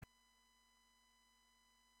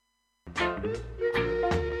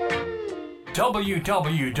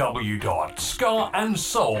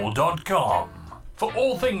www.scarandsoul.com for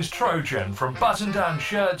all things Trojan, from button-down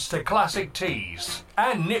shirts to classic tees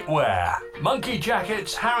and knitwear, monkey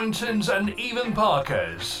jackets, Harringtons and even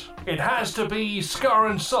Parkers. It has to be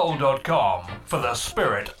scarandsoul.com for the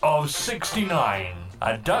spirit of 69.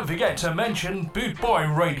 And don't forget to mention Boot Boy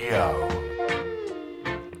Radio.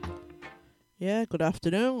 Yeah, good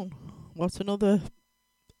afternoon. What another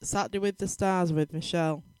Saturday with the Stars with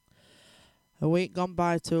Michelle. A week gone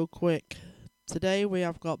by too quick. Today we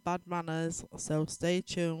have got Bad Manners, so stay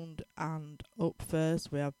tuned. And up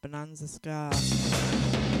first we have Bonanza Ska.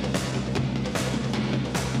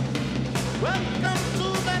 Welcome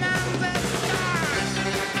to Bonanza Ska.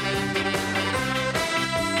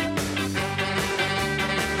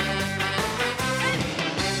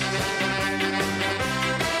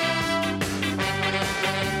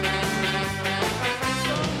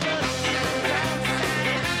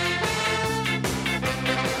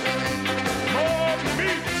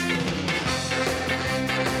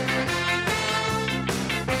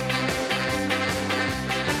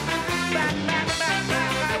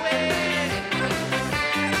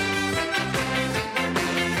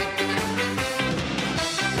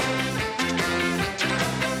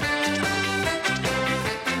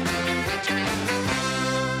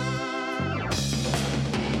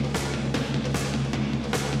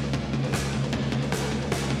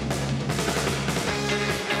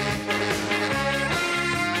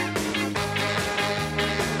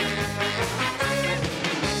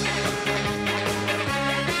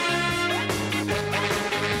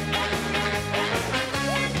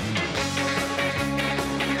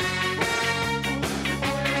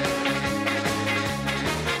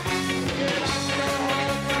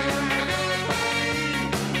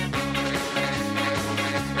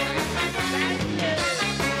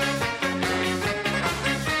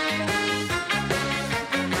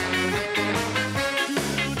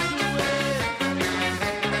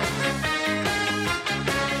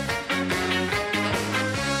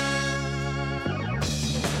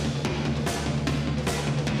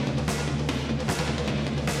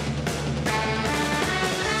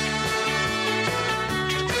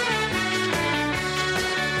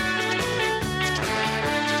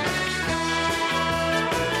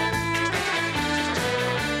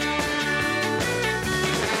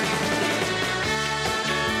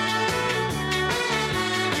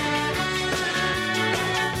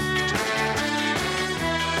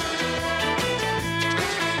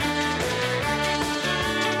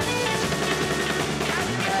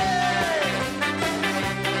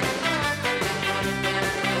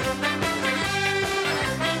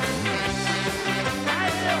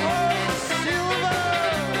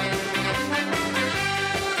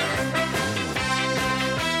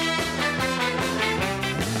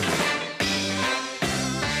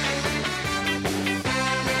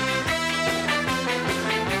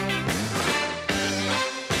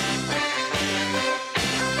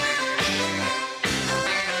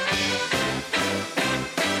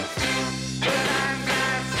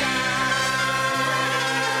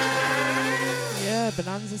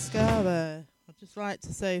 Bonanza Ska there. I'd just like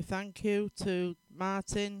to say thank you to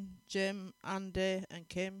Martin, Jim, Andy and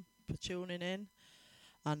Kim for tuning in,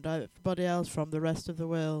 and everybody else from the rest of the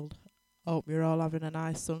world. Hope you're all having a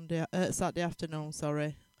nice Saturday afternoon.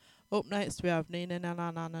 Sorry. Up next we have Nina Na Na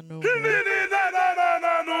Na Na No.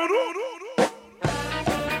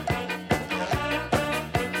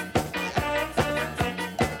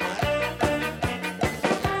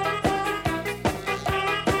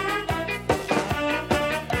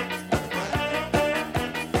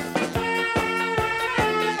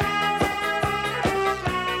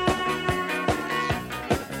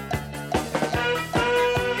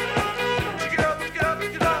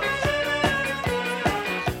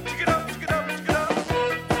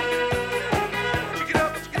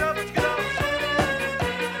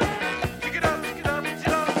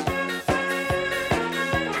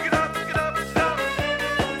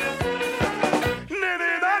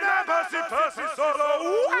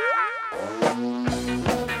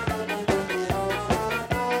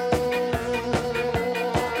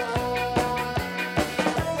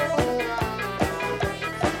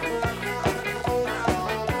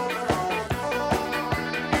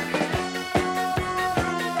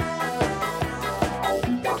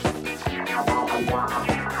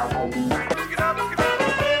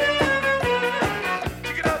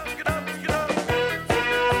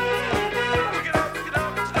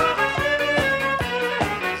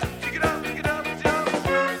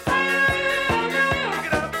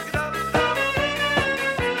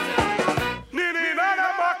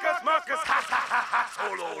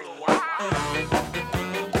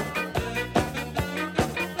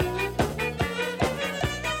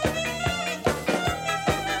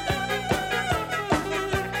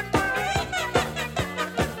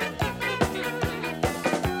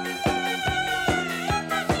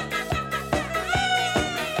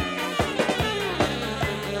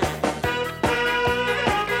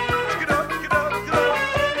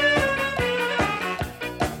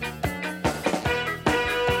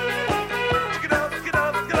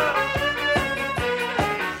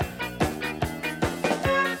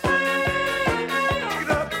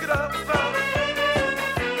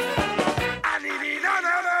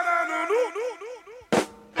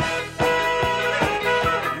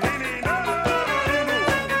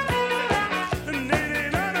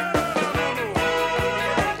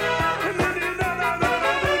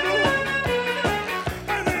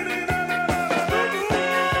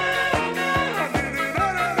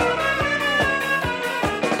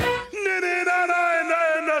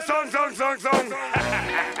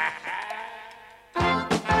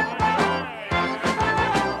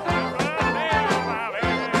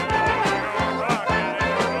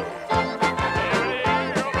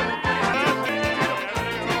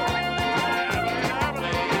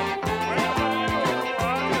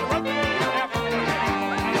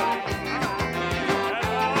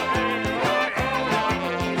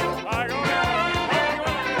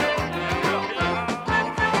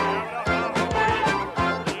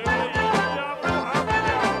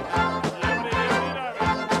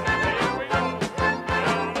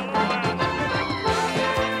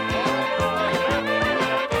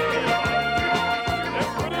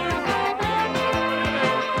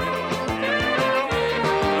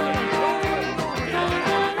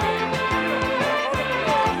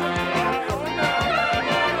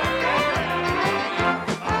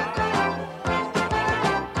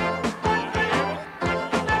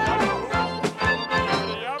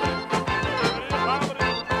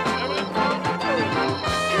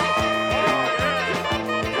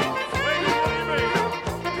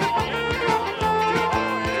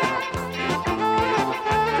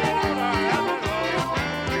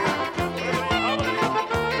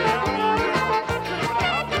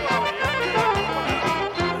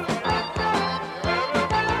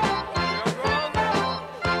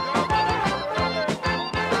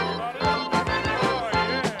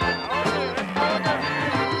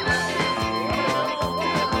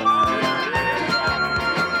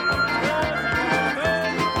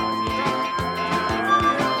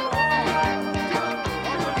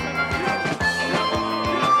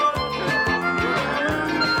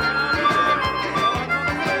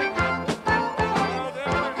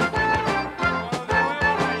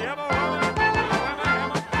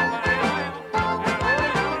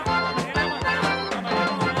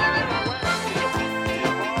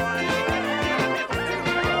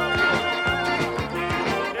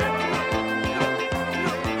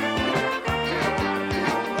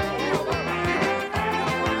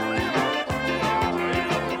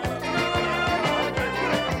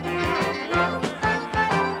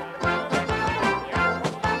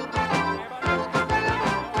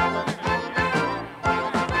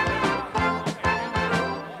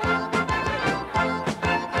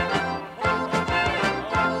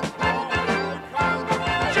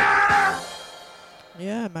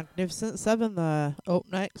 Magnificent Seven there. Up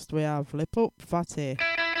next we have Lip Up Fatty.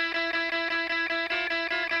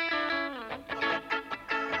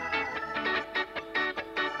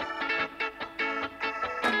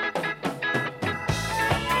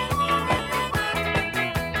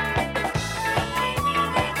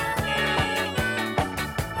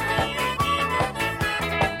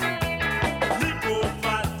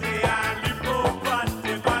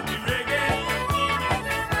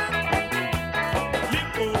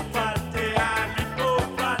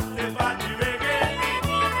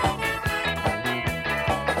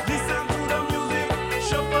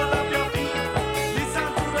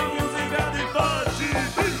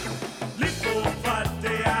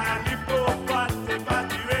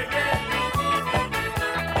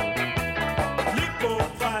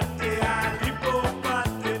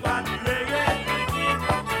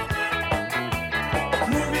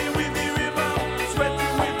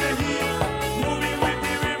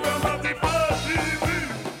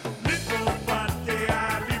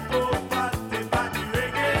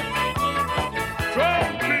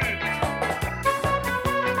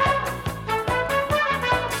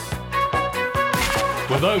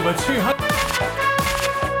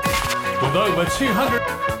 With over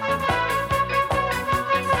 200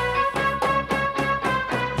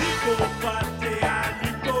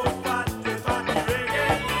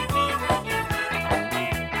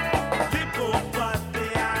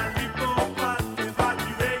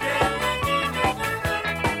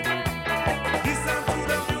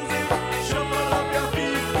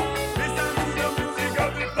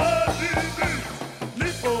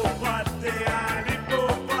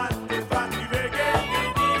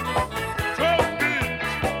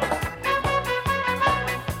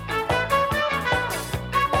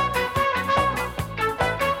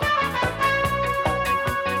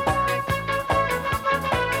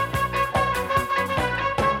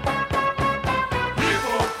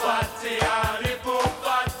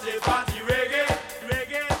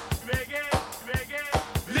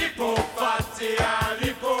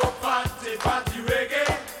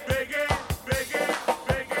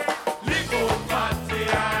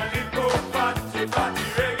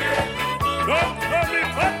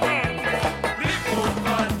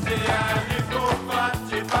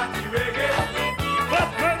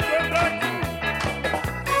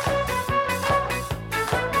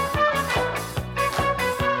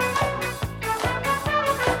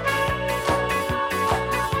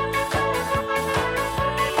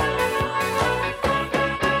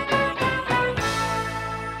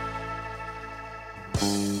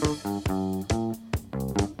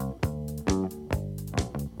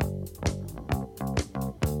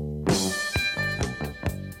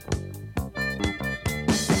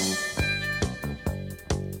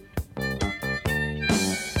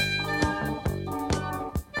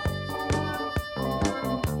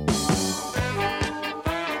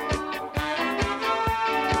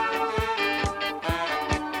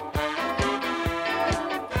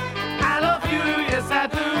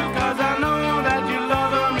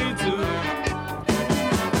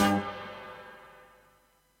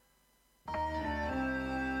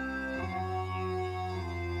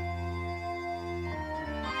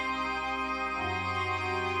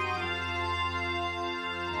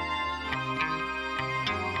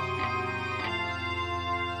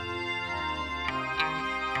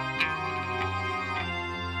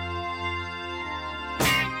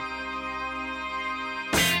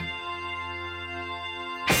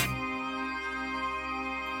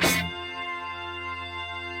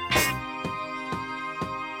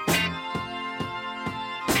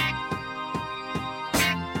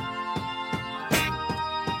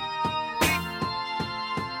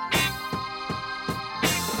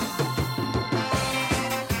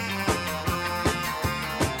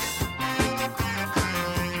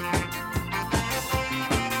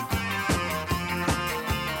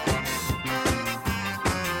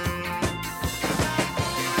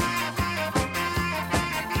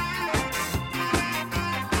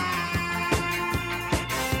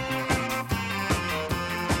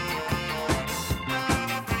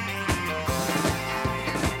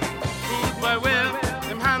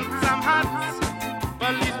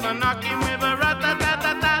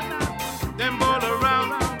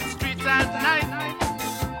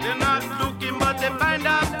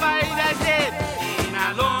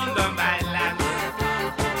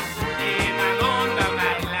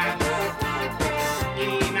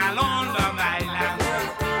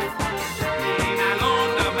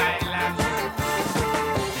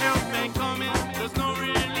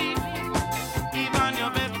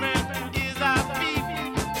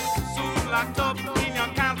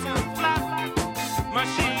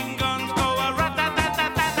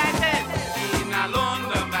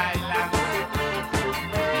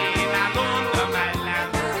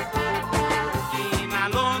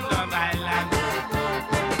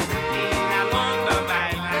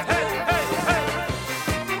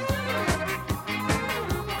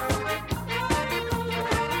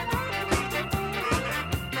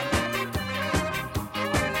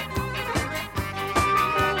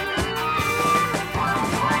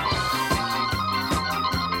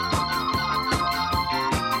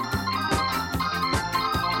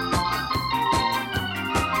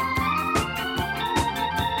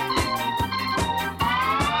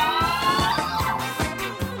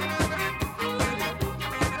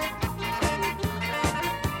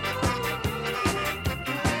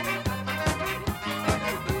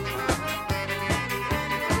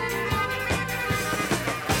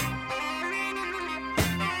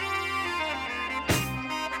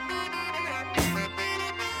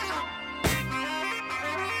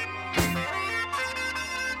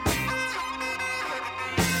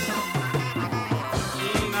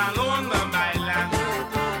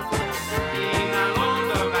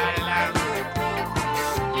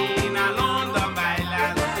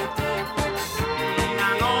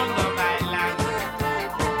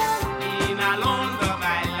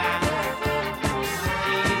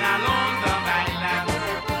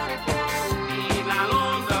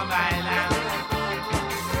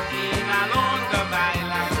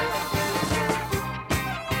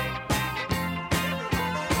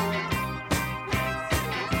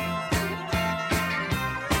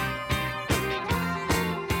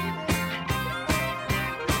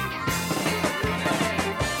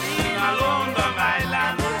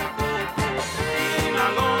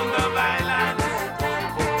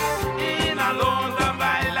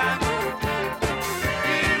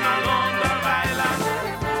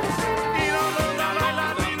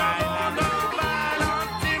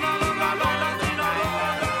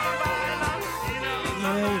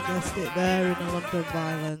 Gun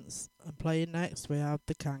Violence. And playing next we have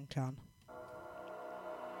the Can Can.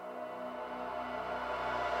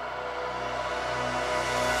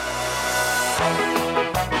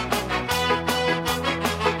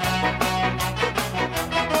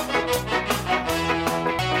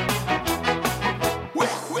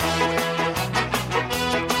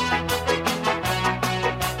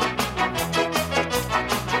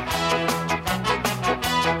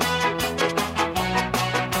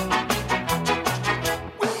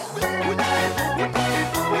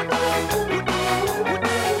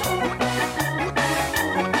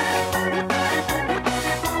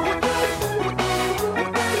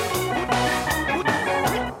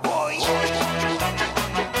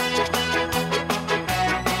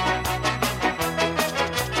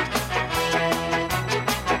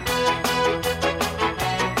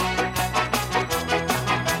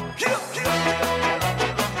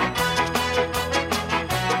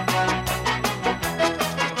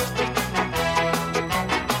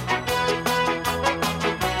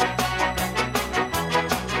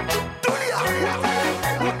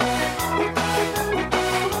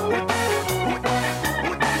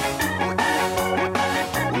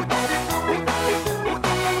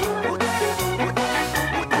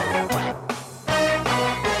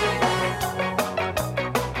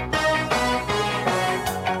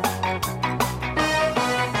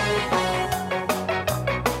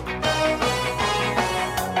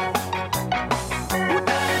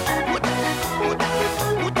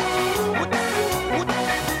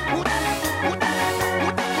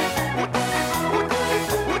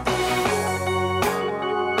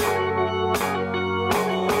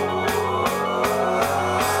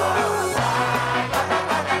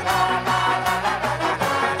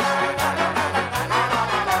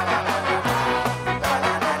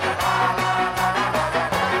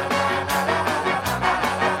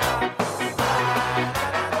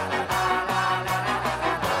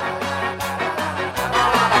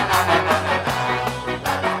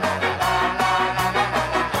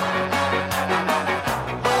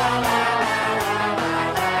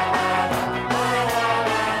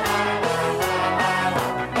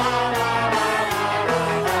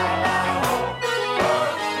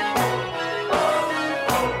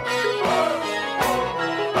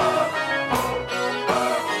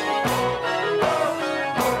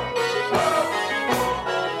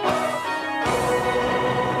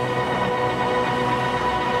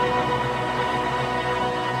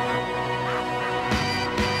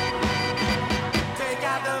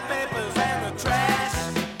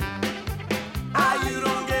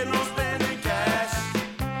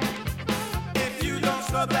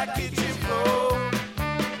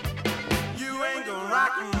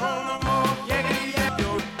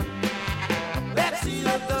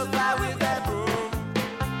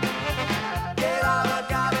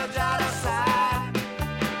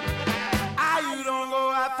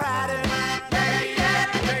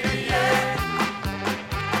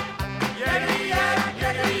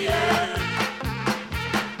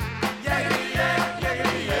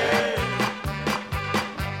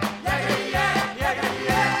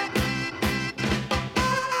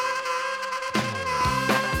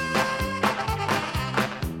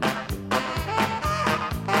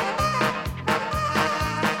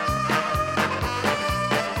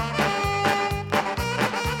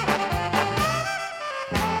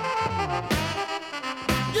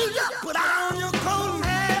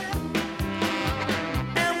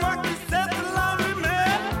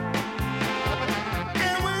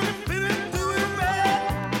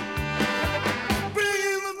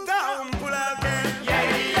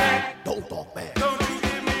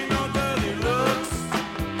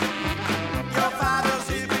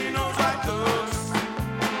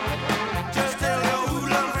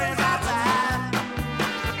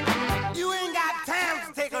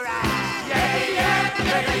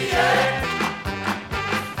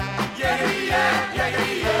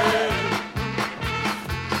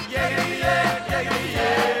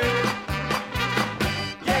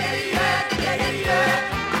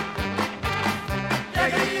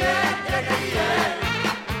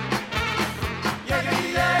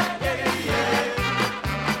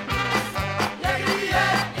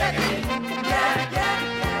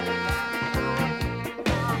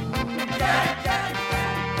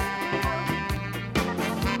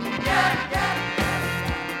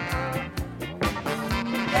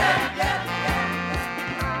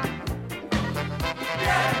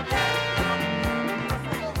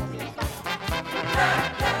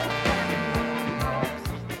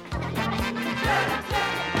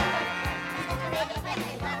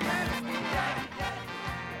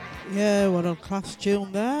 Yeah, what a class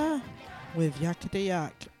tune there with Yakety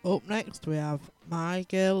Yak. Up next we have My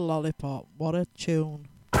Girl Lollipop. What a tune.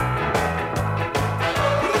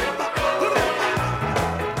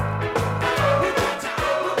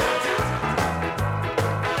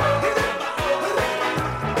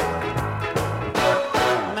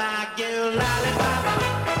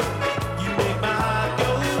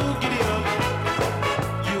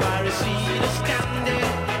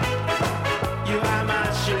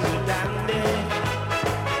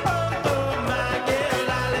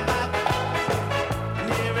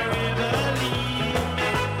 Never ever leave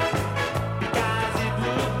me.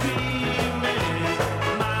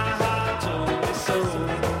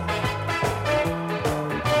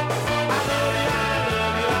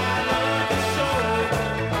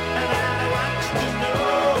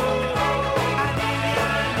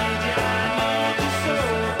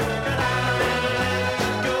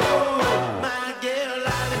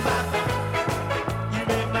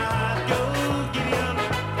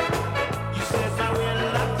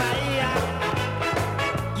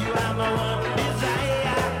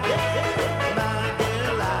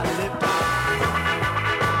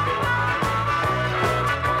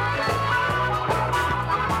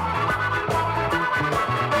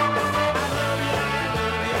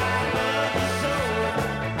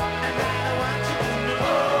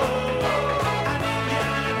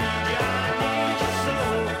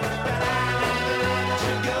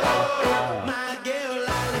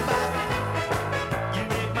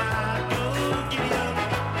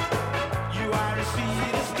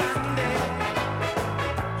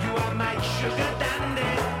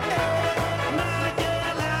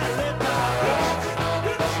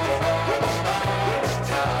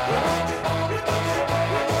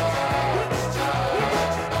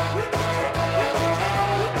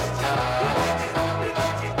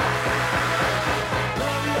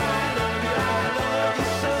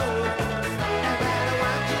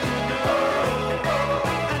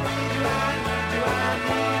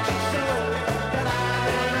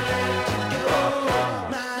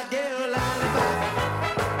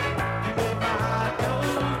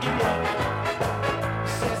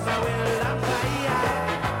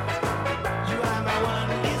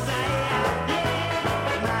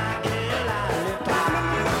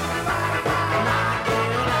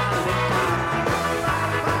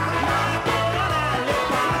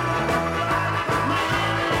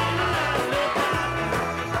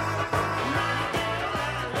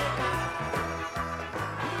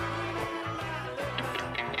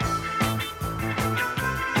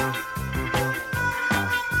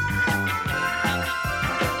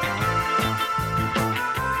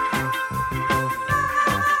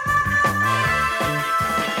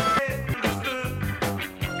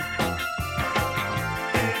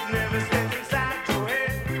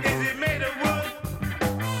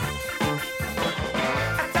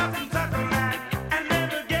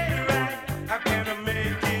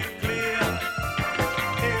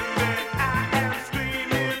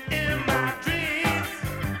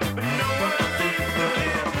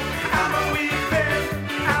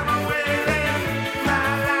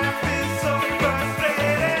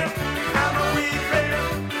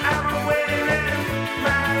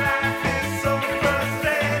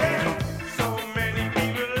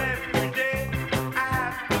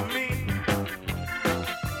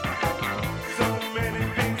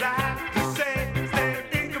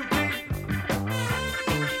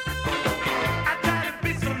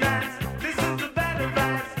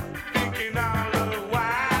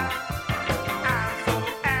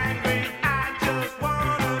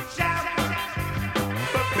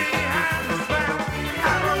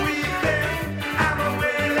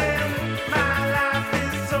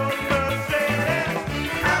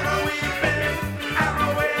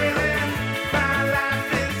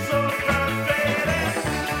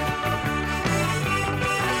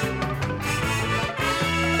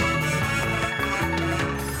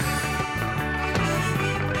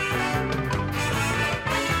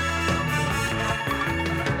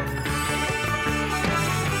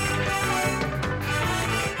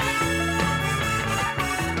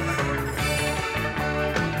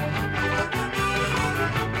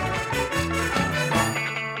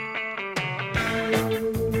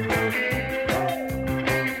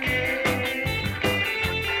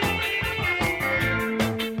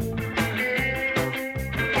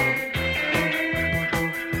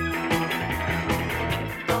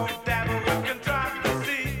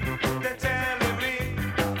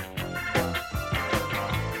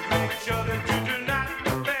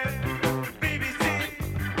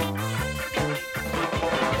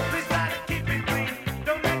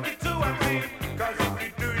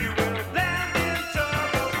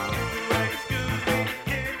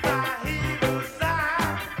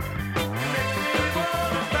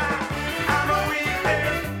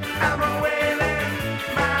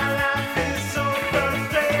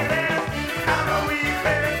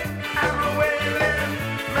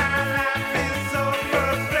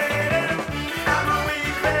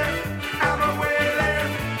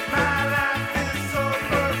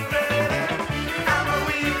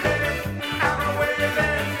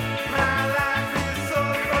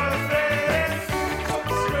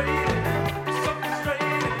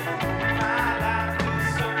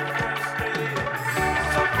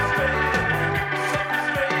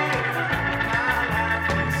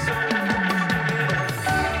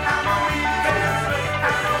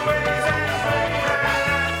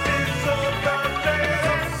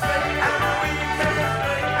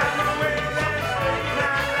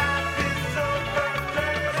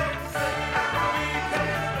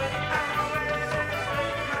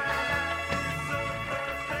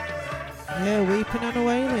 Yeah, weeping and a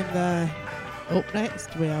wailing there. Up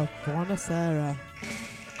next we have Buona Sera.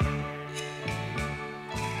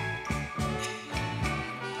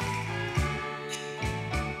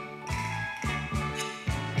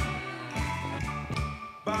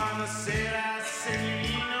 Buonasera,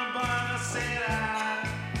 signorina, buonasera.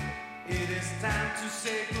 It is time to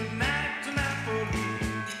say goodnight to Napoli.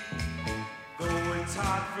 Though it's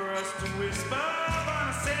hard for us to whisper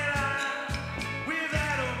buonasera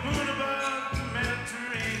without a moon above the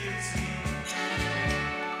Mediterranean Sea.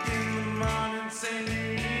 In the morning,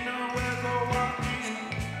 signorina, we'll go walking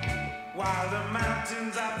while the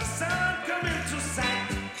mountains of the sun come into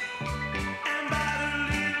sight. And by the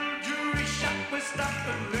little jewelry shop we stop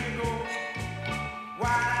and lingo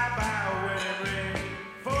while I buy a wedding ring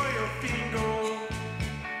for your finger.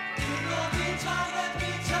 You know the time that we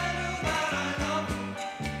tell you that I love.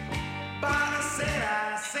 Buonasera,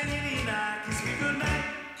 signorina, kiss me goodnight.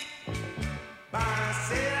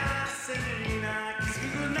 Buonasera, signorina, kiss me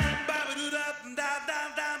goodnight.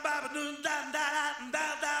 Ba-ba-doo-da-da-da-da,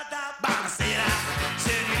 ba-ba-doo-da-da-da-da-da-da. Buonasera,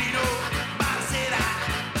 signorino, buonasera.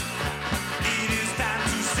 It is time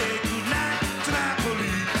to say goodnight to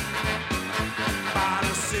Napoli.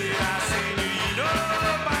 Buonasera, signorino,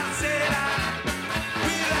 buonasera.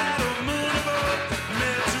 Without a moon above the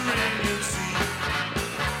Mediterranean Sea.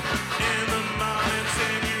 In the morning,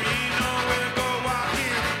 signorino, we'll go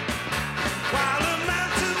walking while the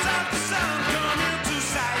mountains of the sun come into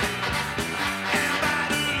sight. And by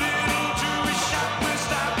the little jewelry shop we'll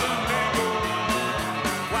stop and lingo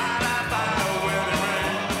while I buy a wedding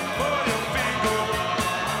ring for your finger.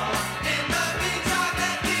 In the meantime,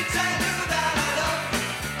 let me tell you that I love you.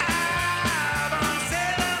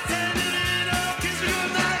 Buonasera, signorino, kiss me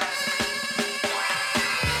goodnight.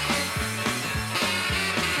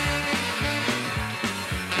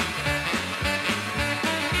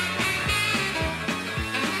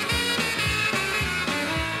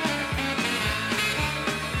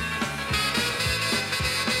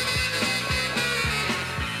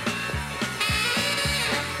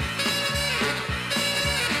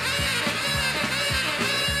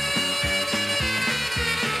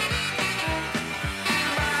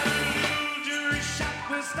 Jewelry shop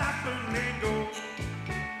will stop and lingo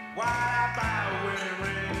while I buy a wedding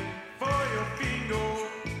ring for your finger.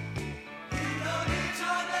 In the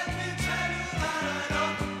meantime, let me tell you that I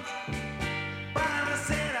love you.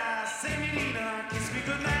 Buonasera, signorina, kiss me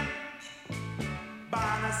goodnight.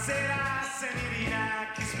 Buonasera, signorina,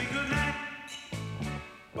 kiss me goodnight.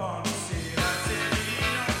 Buonasera,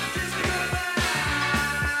 signorina, kiss me goodnight.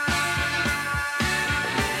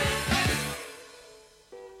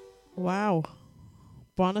 Wow.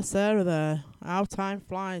 Buona Sera there. Our time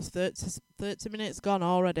flies. 30 minutes gone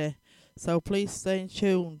already. So please stay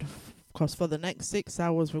tuned, because for the next 6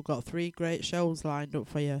 hours we've got 3 great shows lined up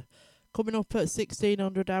for you. Coming up at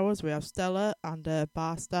 1600 hours we have Stella and a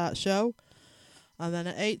Bar Start show. And then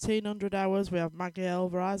at 1800 hours we have Maggie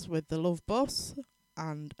Alvarez with the Love Bus.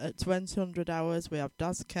 And at 2000 hours we have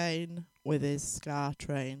Daz Kane with his Scar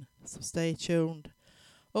Train. So stay tuned.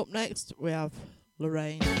 Up next we have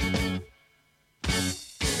Lorraine.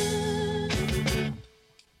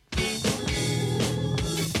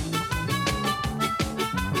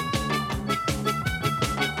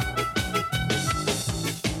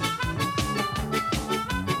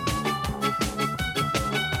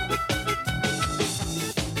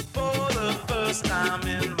 For the first time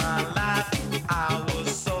in my life, I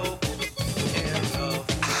was so in love.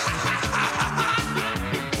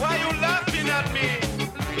 Why you laughing at me?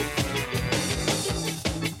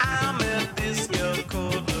 I met this girl called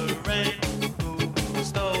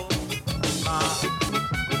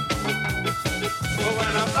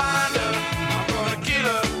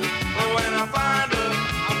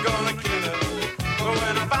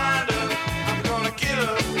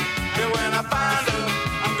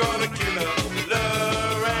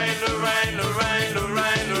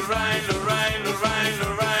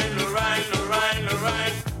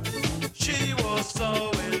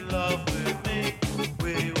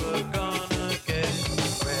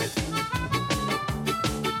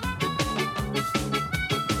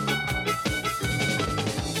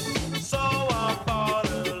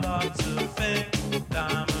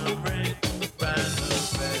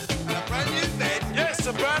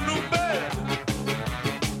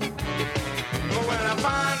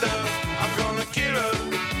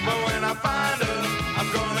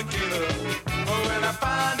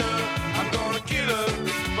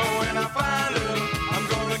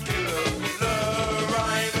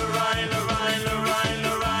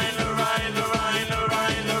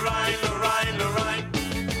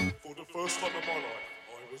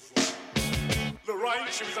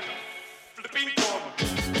Lorraine, she was a flipping gun.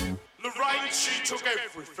 Lorraine, she took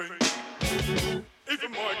everything,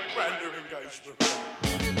 even my brand new engagement.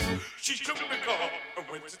 She took the car and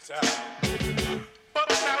went to town. But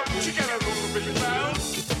now she get her rockabilly round.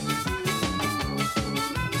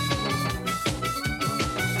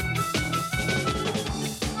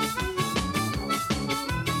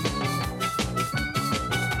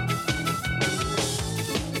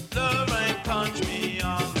 Punched me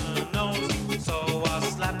on the nose, so I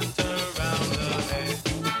slapped her round the head.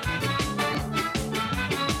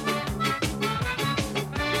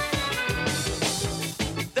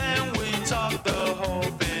 Then we talked the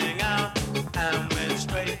whole thing out and went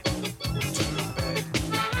straight to bed.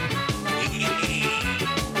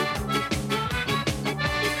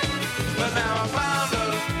 But now I found her,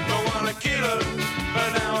 don't wanna kill her. But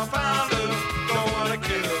now I found her, don't wanna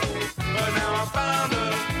kill her. But now I found her,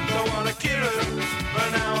 don't wanna kill her. But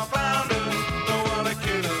now I found her, don't wanna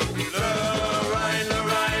kill her. Lorraine,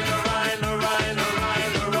 Lorraine, Lorraine, Lorraine,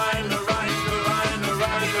 Lorraine, Lorraine, Lorraine, Lorraine,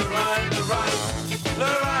 Lorraine, Lorraine, Lorraine.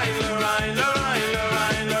 Lorraine, Lorraine, Lorraine,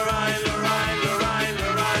 Lorraine, Lorraine, Lorraine, Lorraine,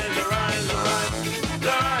 Lorraine, Lorraine, Lorraine.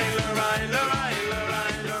 Lorraine, Lorraine, Lorraine, Lorraine,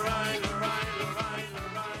 Lorraine, Lorraine,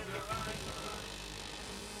 Lorraine, Lorraine.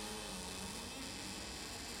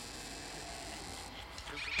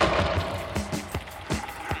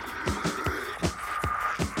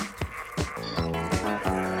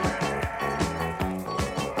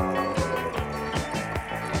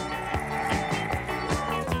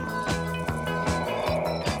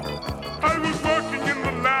 I was working in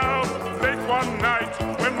the lab late one night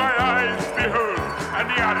when my eyes beheld an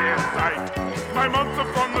eerie sight. My monster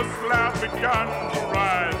from the slab began to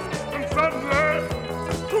rise, and suddenly,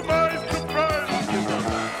 to my surprise,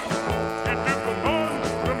 it is the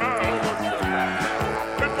monster man.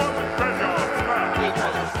 It was a graveyard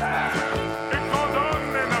smash. It goes on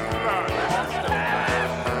in a flash.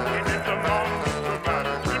 It is the monster man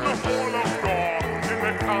in the hall of door, in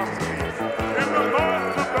the casket, in the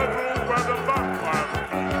master bedroom where the vampire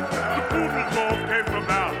sleeps. The poodle dog came from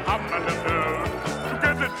their hum and to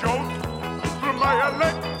get a jolt from my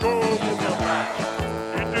electro.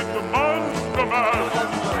 It is the monster man.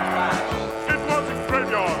 It was a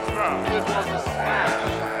graveyard smash.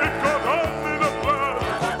 It got on in a flash.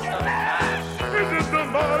 It is the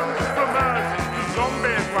monster man. The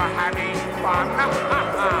zombies were having fun.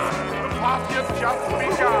 The party has just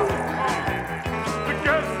begun. The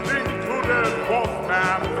guesting to the dwarf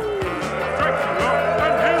man, Dracula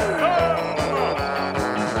and his son.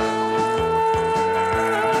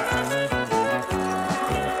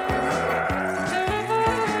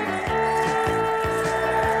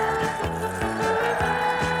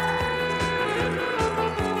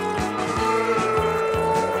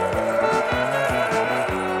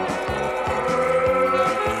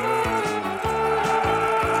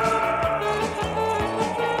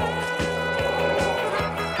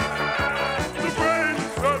 The brain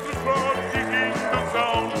surgeon was digging the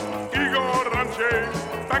sound. Igor and James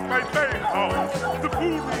back by Bayhouse. The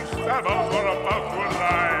poodle stabbers were about to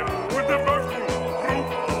arrive with the vocal group,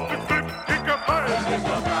 the clip kicker five.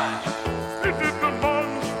 It is the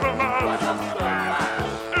monster mash.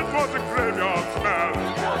 It was a graveyard smash.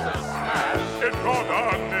 It caught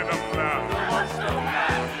on in a flash.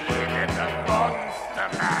 It is the monster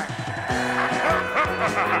mash.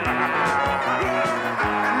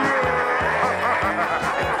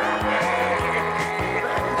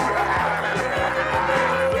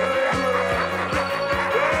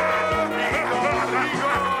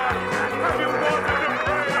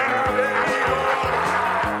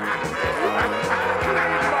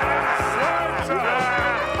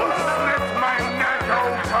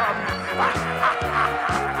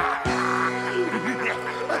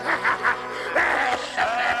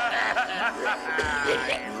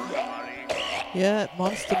 Yeah,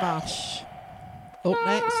 Monster Mash. Up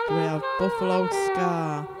next we have Buffalo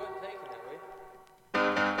Scar.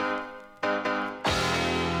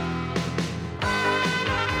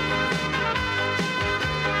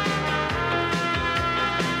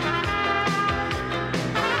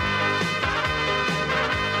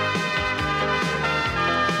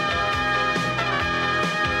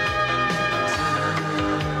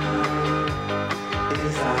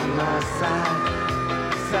 Is on my side.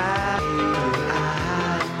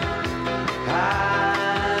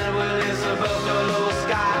 Well, it's a buffalo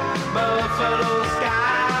sky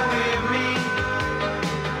with me.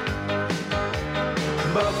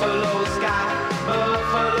 Buffalo sky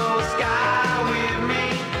with me.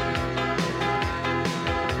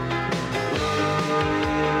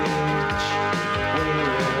 Which way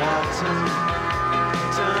will I turn?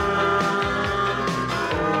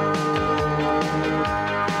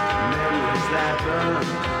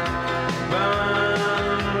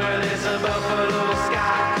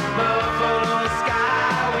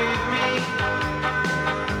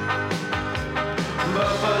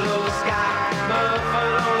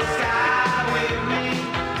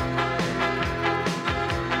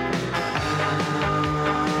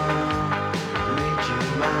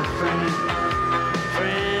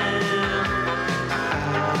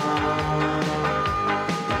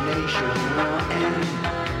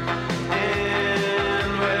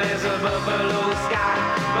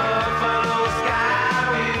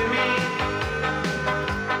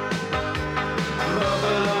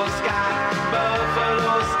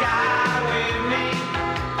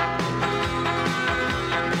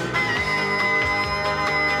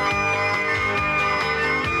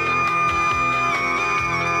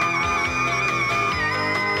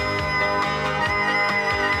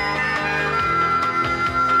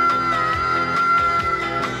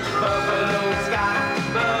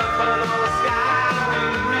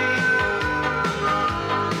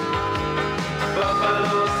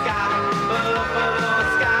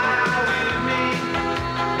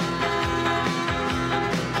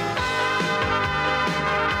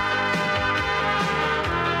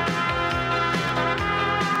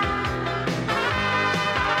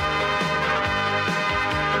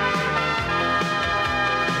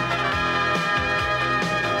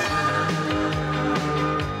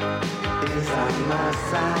 my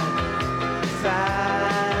side,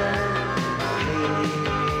 side. Hey,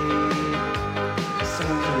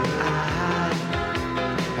 something I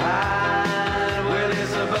hide. Well,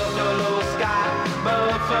 it's a buffalo sky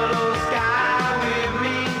with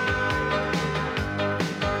me.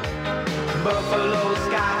 Buffalo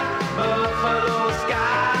sky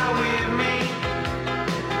with me.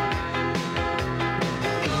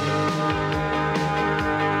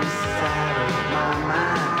 Inside of my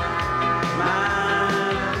mind,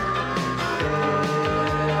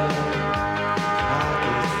 yeah. I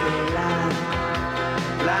can see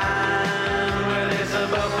line. Well, it's a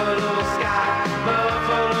buffalo sky with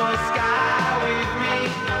me.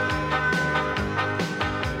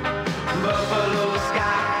 Buffalo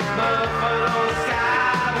sky with me. Buffalo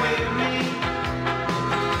sky with me.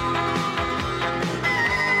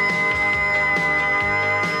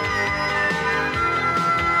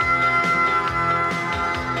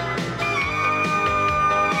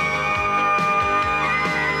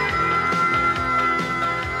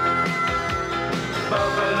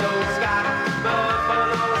 Buffalo sky.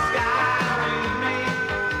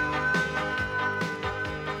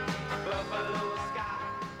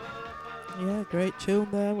 Yeah, great tune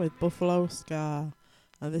there with Buffalo Scar.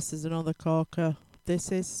 And this is another corker.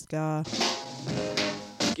 This is Scar.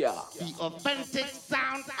 Ska. The authentic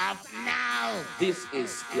sound of now. This is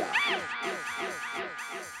Ska.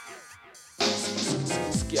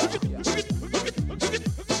 Ska.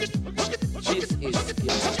 This is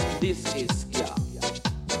Ska. This is Ska.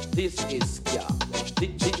 This is Ska.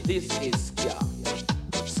 This is Ska.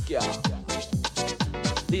 Ska.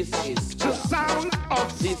 This is Ska. The sound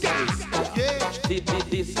of This ska. is Ska. Yeah.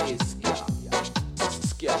 This is Ska.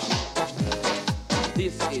 Ska.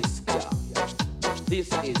 This is Ska. This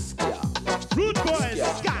is Ska. Rude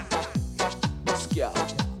boys Ska. ska. Ska.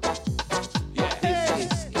 Yeah. This is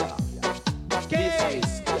Ska. This is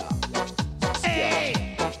Ska. Hey.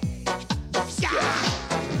 Ska.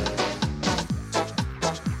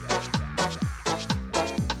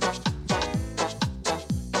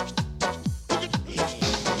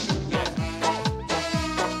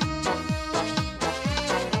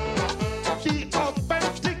 The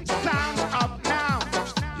authentic sound of now.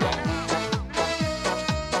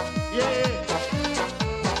 Yeah.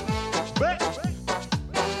 But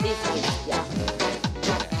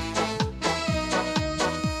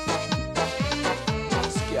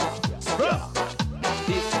Ska. Ska.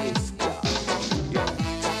 This is Ska. Yeah.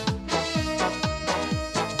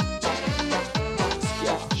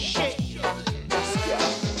 Ska. shit. Ska.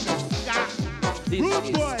 Ska. This Rude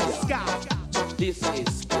is boys Ska. ska. This is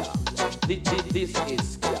Ska. This is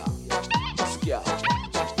Ska. Ska.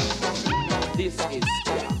 This is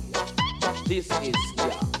Ska. This is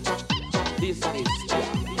Ska. This is Ska.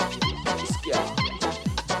 Ska.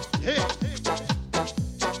 Hey.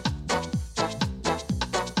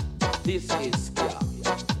 This is Ska.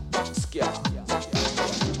 Ska.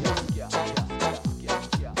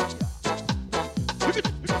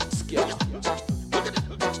 Ska.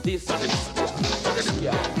 This is Ska.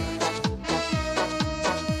 Ska.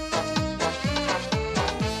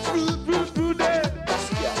 Rude, rude,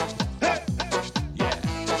 Ska. hey. Yeah.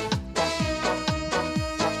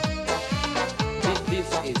 This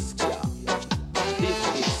is Ska. This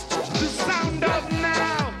is Ska. The sound of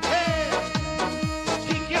now. Hey.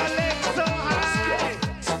 Kick your legs so high.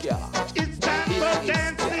 Ska. It's time for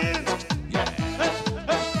dancing.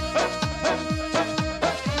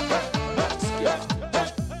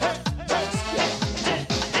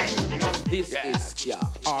 This is Ska.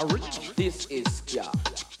 Original. This is Ska.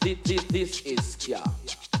 This is Ska.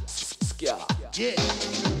 Ska. Yeah.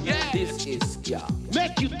 This is Ska.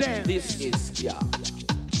 Make you dance. This is Ska.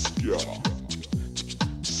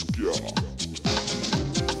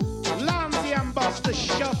 Lamsey and Buster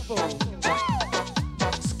Shuffle.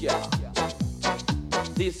 Ska.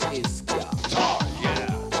 This is Ska. Oh,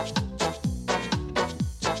 yeah.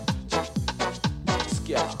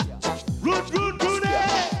 Ska. Rude, rude, rude.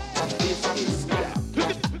 This is Ska.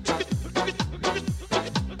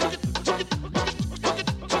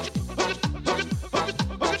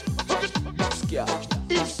 Ska.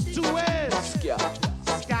 East to west. Ska.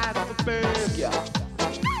 Sky for birds. Ska.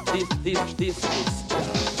 This is Ska.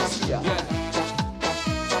 Ska.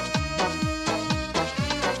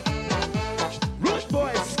 Rude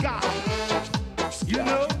boy Sky. You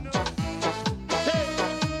know? Hey,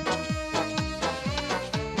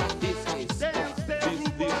 This is dance, dance,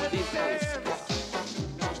 rude boy, This is dance. Ska.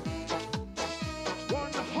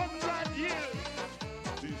 100 years.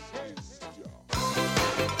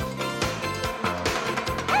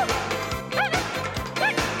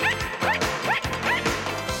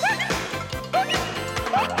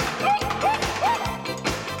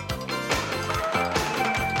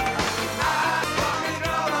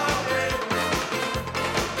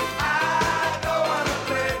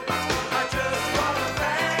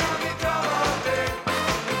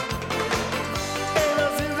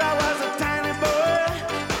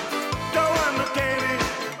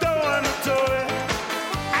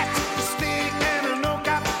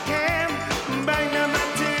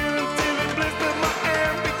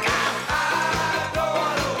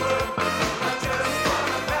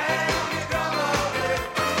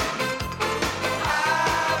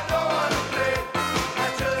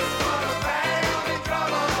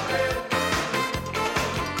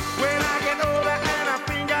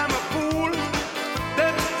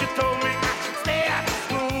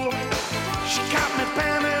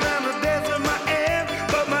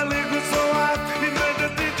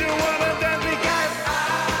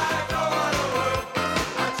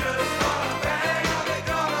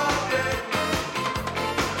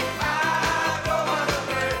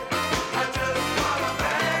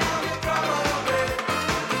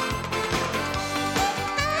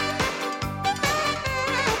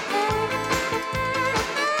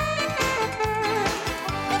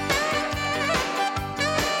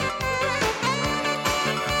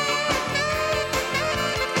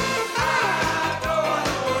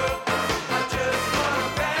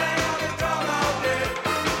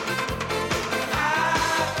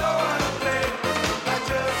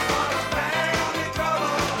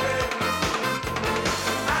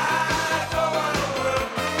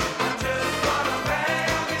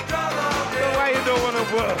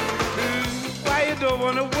 wanna work? Why you don't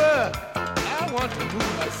wanna work? I want to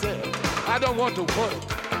move myself. I don't want to work.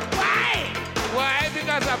 Why? Why?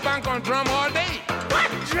 Because I bang on drum all day. What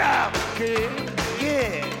job? Okay.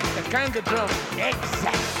 Yeah, The kind of drum.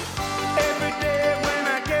 exactly. Every day when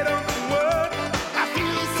I get on to work, I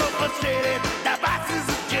feel so frustrated. The boss is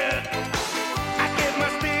a jerk. I get my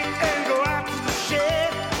stick and go out to the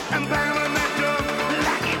shed and bang on that drum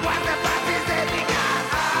like it was the boss's head because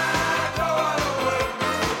I don't wanna work.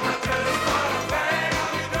 I just wanna bang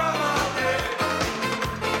on the drum all day.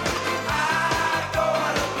 I don't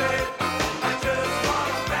wanna play. I just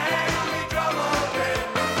wanna bang on the drum all day.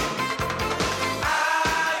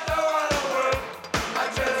 I don't wanna work. I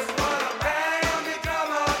just wanna bang on the drum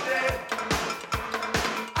all day.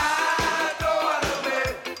 I don't wanna play.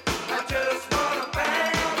 I just wanna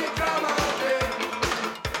bang on the drum all day.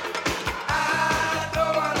 I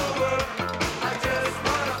don't wanna work. I just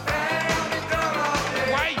wanna bang on the drum all day.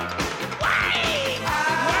 Why? Why?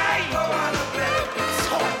 I don't wanna play.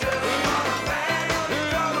 I just wanna bang on the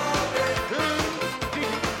drum all day.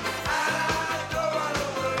 I don't wanna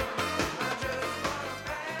work. I just wanna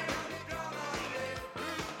bang on the drum all day.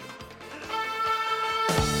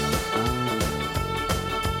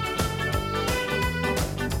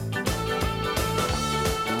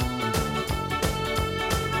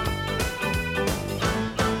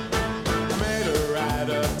 I made her right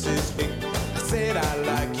up to speak. I said I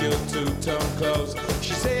like your two-tone clothes.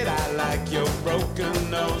 She said I like your broken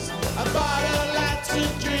nose. I bought her lots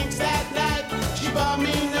of drinks that night. She bought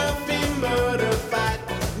me nothing but a fight.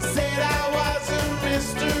 And said I wasn't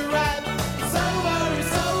Mr. Right. It's over,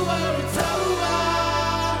 it's over, it's over.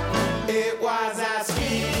 It was a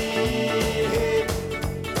skinhead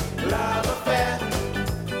love affair.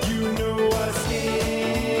 You know a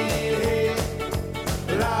skinhead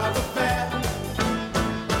love affair.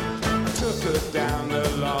 Took her down the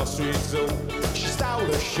last resort. She stole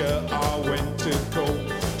a shirt, I went to court.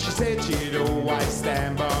 She said she'd always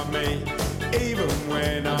stand by me, even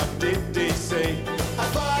when I did DC. I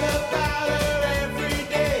thought about her every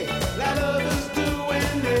day, like others do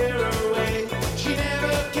when they're away. She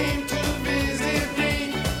never came to visit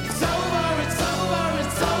me. It's over, it's over,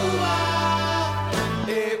 it's over.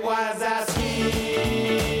 It was a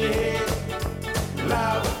skinhead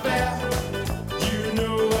love affair. You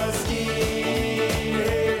know a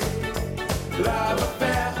skinhead love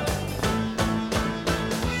affair.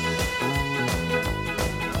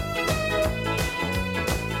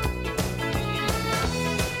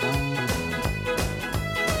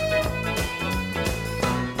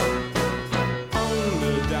 On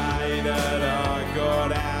the day that I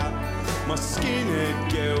got out, my skinhead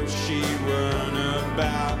girl, she weren't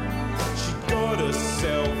about. She got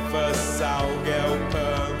herself a soul girl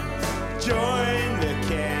perm, joined the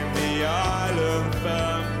Candy Island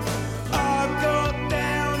firm. I got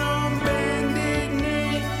down on bended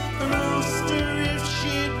knee and asked her if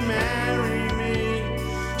she'd marry me.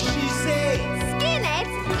 She said,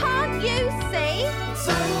 Skinheads, can't you see? it's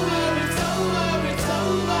over, it's over, it's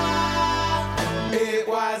over. It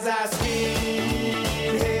was a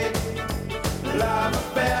skinhead love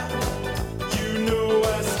affair. You know a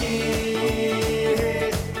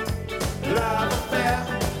skinhead love affair.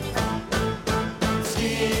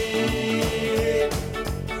 Skinhead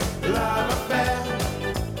love affair.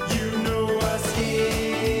 You know a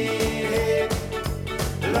skinhead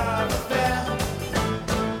love affair.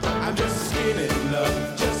 I'm just skinning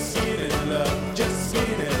love, just skinning love, just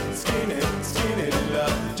skinning, skinning, skinning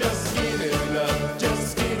love, just skinning love,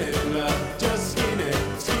 just skinning love, just skinning,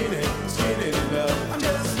 skinning, skinning love. I'm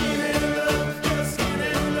just skinning love, just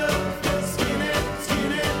skinning love, just skinning,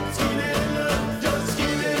 skinning, skinning love, just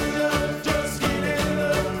skinning love, just skinning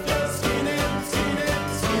love, just skinning, skinning,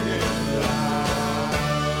 skinning love.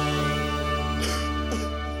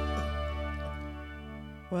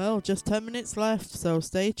 Well, just 10 minutes left, so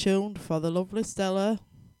stay tuned for the lovely Stella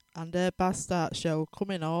and her Bastard show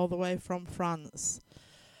coming all the way from France.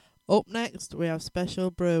 Up next, we have Special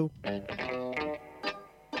Brew.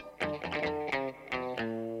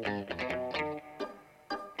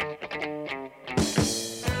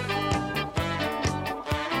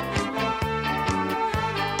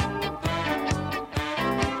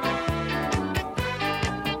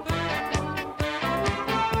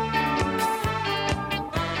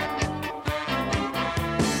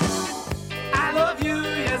 I love you,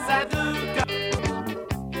 yes I do.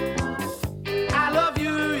 I love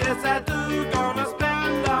you, yes I do. Gonna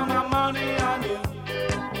spend all my money on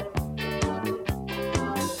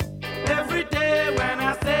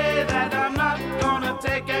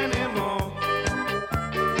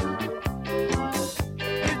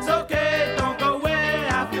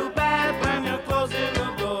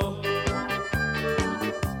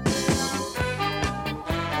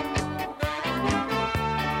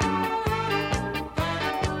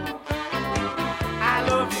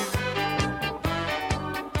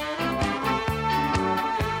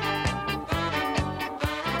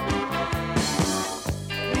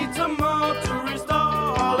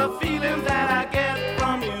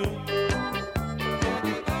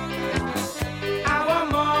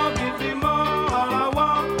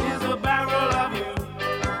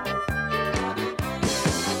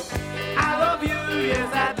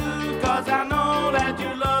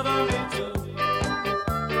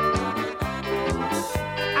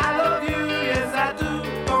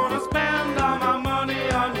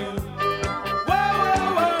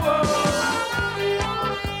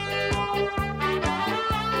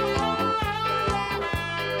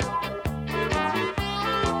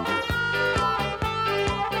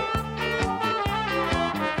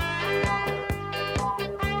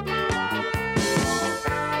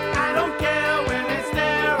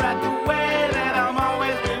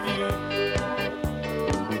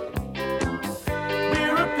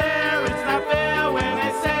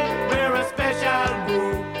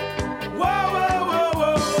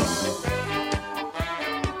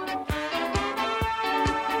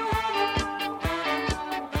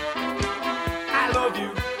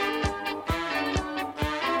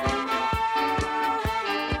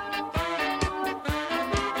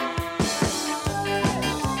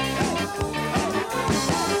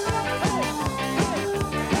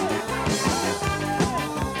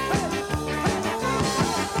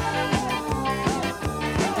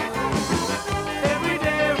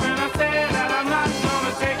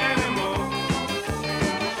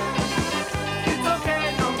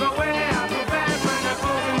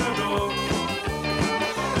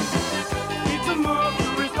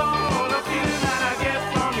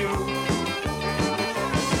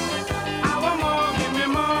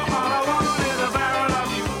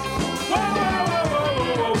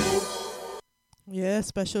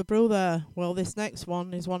special brew there. Well, this next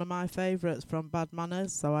one is one of my favourites from Bad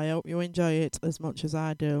Manners, so I hope you enjoy it as much as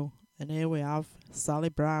I do. And here we have Sally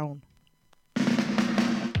Brown.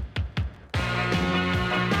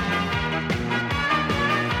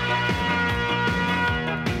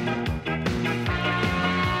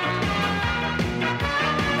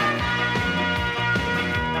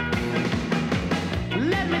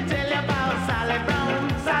 Let me tell you about Sally Brown.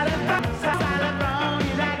 Sally Brown, Sally Brown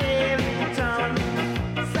is a girl in town.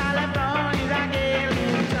 Sally Brown is a girl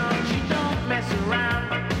in town. She don't mess around.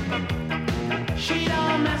 She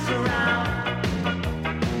don't mess around.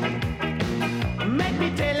 Make me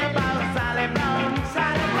tell you about Sally Brown.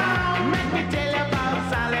 Sally Brown. Make me tell you about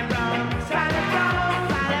Sally Brown. Sally Brown.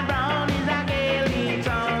 Sally Brown is a girl in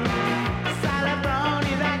town. Sally Brown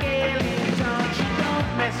is a girl in town. She don't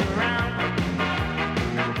mess around.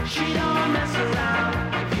 She don't mess around.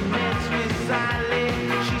 If you mess with Sally,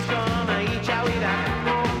 she's gonna eat you with a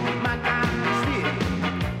my God stick.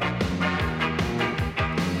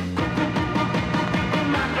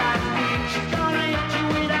 My God stick. She's gonna eat you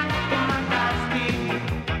with a my God stick.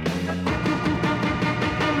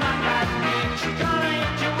 My God stick. She's gonna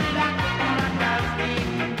eat you with a my God stick.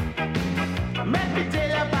 Let me tell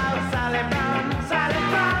you about Sally Brown. Sally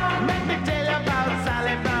Brown. Let me tell you about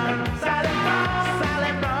Sally Brown. Sally Brown.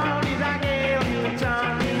 Sally Brown is a girl in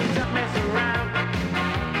town. She don't mess around.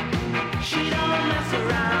 She don't mess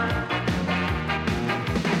around.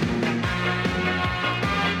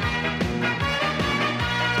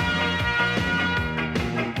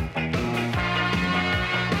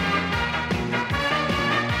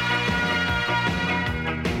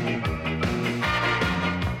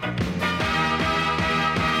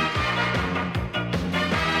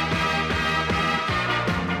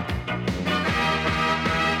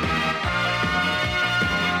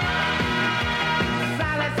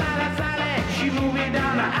 Sally, Sally, Sally, she moving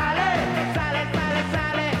down the alley. Sally, Sally,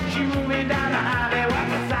 Sally, she moving down the alley.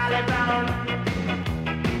 What's Sally Brown?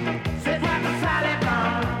 Said what's Sally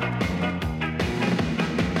Brown?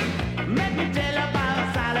 Make me tell you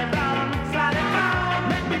about Sally Brown. Sally Brown.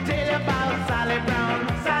 Make me tell you about Sally Brown.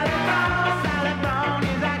 Sally Brown. Sally Brown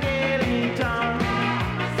is a girl in town.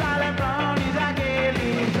 Sally Brown is a girl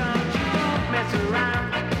in town. She don't mess around.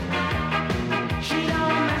 She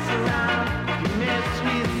don't mess around. You mess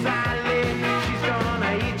with Sally, she's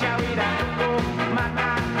gonna eat you with a my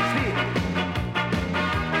God stick.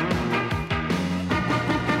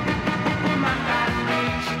 My God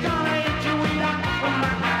stick. She's gonna eat you with a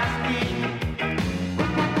my God stick.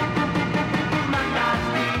 My God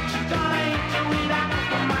stick. She's gonna eat you with a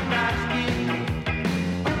my God stick.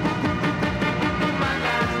 My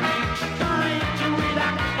God stick. She's gonna eat you with a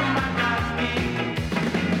my God stick.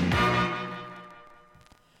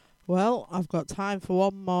 Well, I've got time for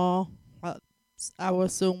one more. That hour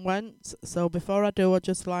soon went. So before I do, I'd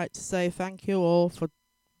just like to say thank you all for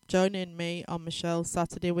joining me on Michelle's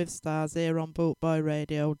Saturday with Stars here on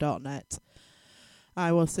bootboyradio.net.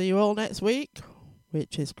 I will see you all next week,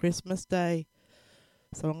 which is Christmas Day.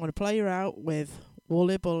 So I'm going to play you out with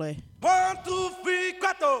Woolly Bully. 1, 2, 3.